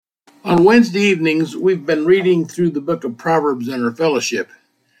On Wednesday evenings, we've been reading through the book of Proverbs in our fellowship.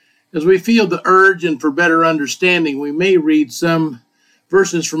 As we feel the urge and for better understanding, we may read some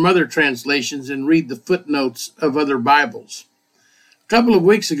verses from other translations and read the footnotes of other Bibles. A couple of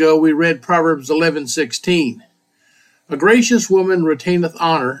weeks ago, we read Proverbs 11:16. A gracious woman retaineth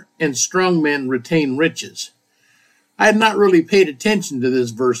honor, and strong men retain riches. I had not really paid attention to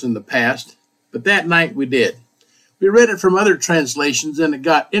this verse in the past, but that night we did. We read it from other translations, and it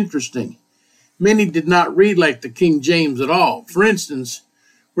got interesting. Many did not read like the King James at all. For instance,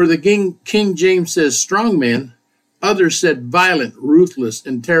 where the King James says strong men, others said violent, ruthless,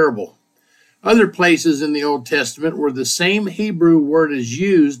 and terrible. Other places in the Old Testament where the same Hebrew word is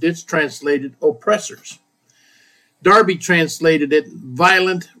used, it's translated oppressors. Darby translated it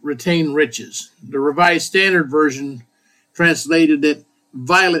violent, retain riches. The Revised Standard Version translated it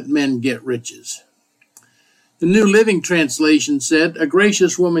violent men get riches. The New Living Translation said, a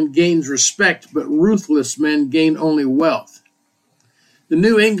gracious woman gains respect, but ruthless men gain only wealth. The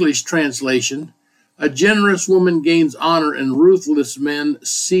New English Translation, a generous woman gains honor, and ruthless men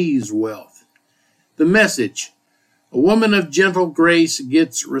seize wealth. The Message, a woman of gentle grace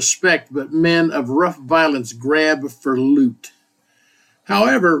gets respect, but men of rough violence grab for loot.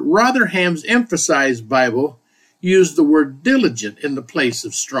 However, Rotherham's Emphasized Bible used the word diligent in the place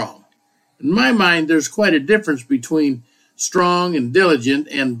of strong. In my mind, there's quite a difference between strong and diligent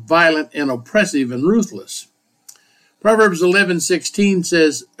and violent and oppressive and ruthless. Proverbs 11:16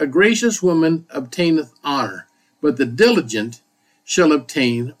 says, a gracious woman obtaineth honor, but the diligent shall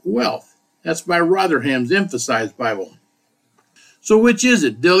obtain wealth. That's by Rotherham's Emphasized Bible. So which is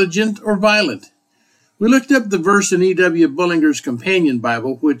it, diligent or violent? We looked up the verse in E.W. Bullinger's Companion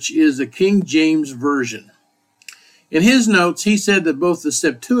Bible, which is a King James Version. In his notes, he said that both the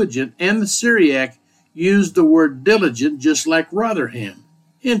Septuagint and the Syriac used the word diligent just like Rotherham.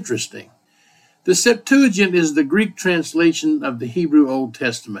 Interesting. The Septuagint is the Greek translation of the Hebrew Old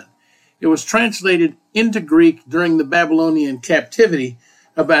Testament. It was translated into Greek during the Babylonian captivity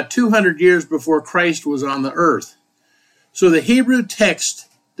about 200 years before Christ was on the earth. So the Hebrew text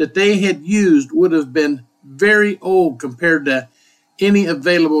that they had used would have been very old compared to any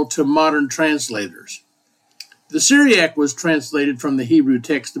available to modern translators. The Syriac was translated from the Hebrew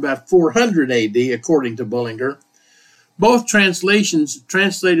text about 400 AD, according to Bullinger. Both translations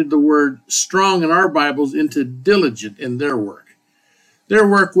translated the word strong in our Bibles into diligent in their work. Their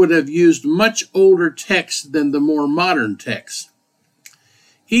work would have used much older texts than the more modern texts.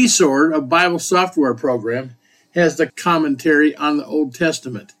 eSword, a Bible software program, has the commentary on the Old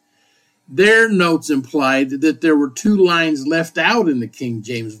Testament. Their notes implied that there were two lines left out in the King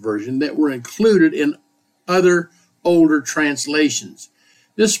James Version that were included in other older translations.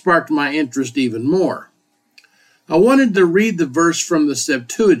 This sparked my interest even more. I wanted to read the verse from the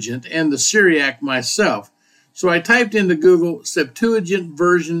Septuagint and the Syriac myself, so I typed into Google Septuagint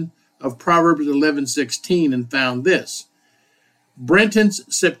version of Proverbs 11:16 and found this. Brenton's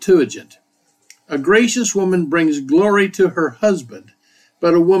Septuagint. A gracious woman brings glory to her husband,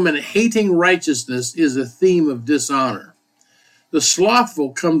 but a woman hating righteousness is a theme of dishonor. The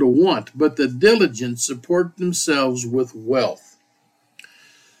slothful come to want, but the diligent support themselves with wealth.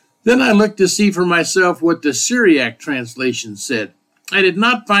 Then I looked to see for myself what the Syriac translation said. I did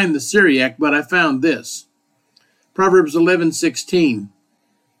not find the Syriac, but I found this. Proverbs 11:16.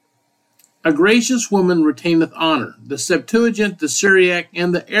 A gracious woman retaineth honor. The Septuagint, the Syriac,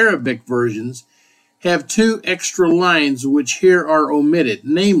 and the Arabic versions have two extra lines which here are omitted,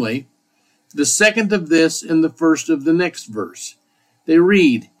 namely, the second of this and the first of the next verse. They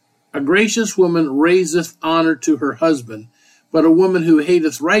read, a gracious woman raiseth honor to her husband, but a woman who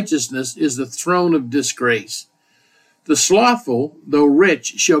hateth righteousness is the throne of disgrace. The slothful, though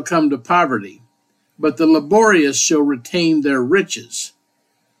rich, shall come to poverty, but the laborious shall retain their riches.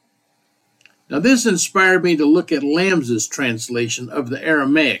 Now this inspired me to look at Lamb's translation of the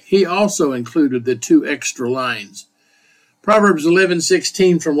Aramaic. He also included the two extra lines. Proverbs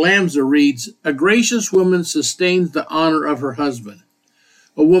 11:16 from Lamb's reads, a gracious woman sustains the honor of her husband.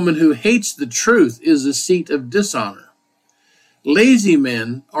 A woman who hates the truth is a seat of dishonor. Lazy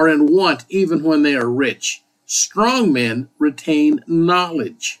men are in want even when they are rich. Strong men retain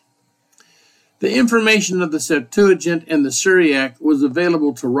knowledge. The information of the Septuagint and the Syriac was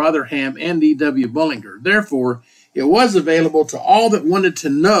available to Rotherham and E.W. Bullinger. Therefore, it was available to all that wanted to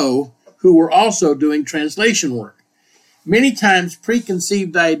know who were also doing translation work. Many times,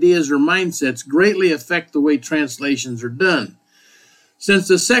 preconceived ideas or mindsets greatly affect the way translations are done. Since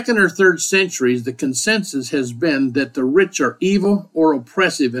the 2nd or 3rd centuries, the consensus has been that the rich are evil or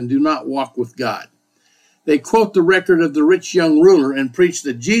oppressive and do not walk with God. They quote the record of the rich young ruler and preach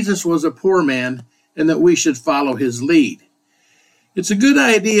that Jesus was a poor man and that we should follow his lead. It's a good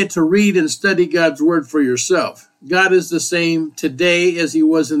idea to read and study God's word for yourself. God is the same today as he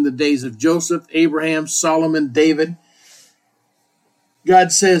was in the days of Joseph, Abraham, Solomon, David.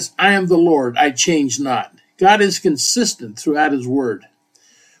 God says, I am the Lord, I change not. God is consistent throughout his word.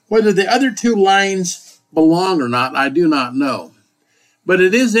 Whether the other two lines belong or not, I do not know. But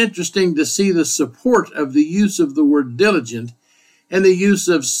it is interesting to see the support of the use of the word diligent and the use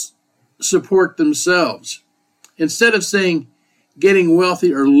of support themselves. Instead of saying getting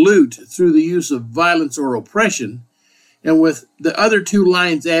wealthy or loot through the use of violence or oppression, and with the other two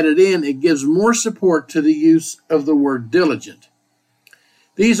lines added in, it gives more support to the use of the word diligent.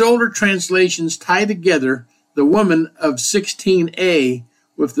 These older translations tie together the woman of 16a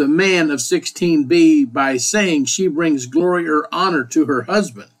with the man of 16b by saying she brings glory or honor to her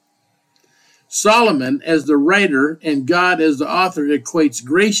husband. Solomon, as the writer, and God as the author, equates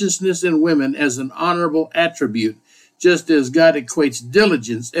graciousness in women as an honorable attribute, just as God equates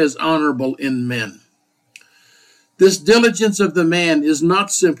diligence as honorable in men. This diligence of the man is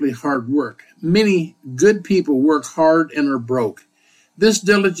not simply hard work. Many good people work hard and are broke. This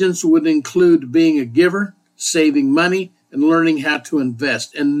diligence would include being a giver, saving money, and learning how to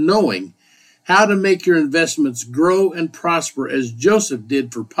invest, and knowing how to make your investments grow and prosper as Joseph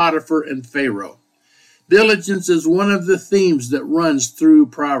did for Potiphar and Pharaoh. Diligence is one of the themes that runs through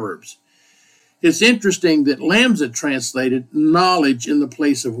Proverbs. It's interesting that Lamsa translated knowledge in the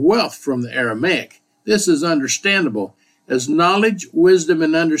place of wealth from the Aramaic. This is understandable, as knowledge, wisdom,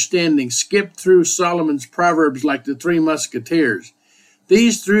 and understanding skip through Solomon's Proverbs like the Three Musketeers.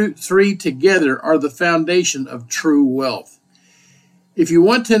 These three together are the foundation of true wealth. If you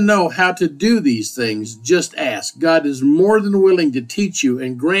want to know how to do these things, just ask. God is more than willing to teach you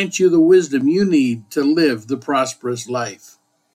and grant you the wisdom you need to live the prosperous life.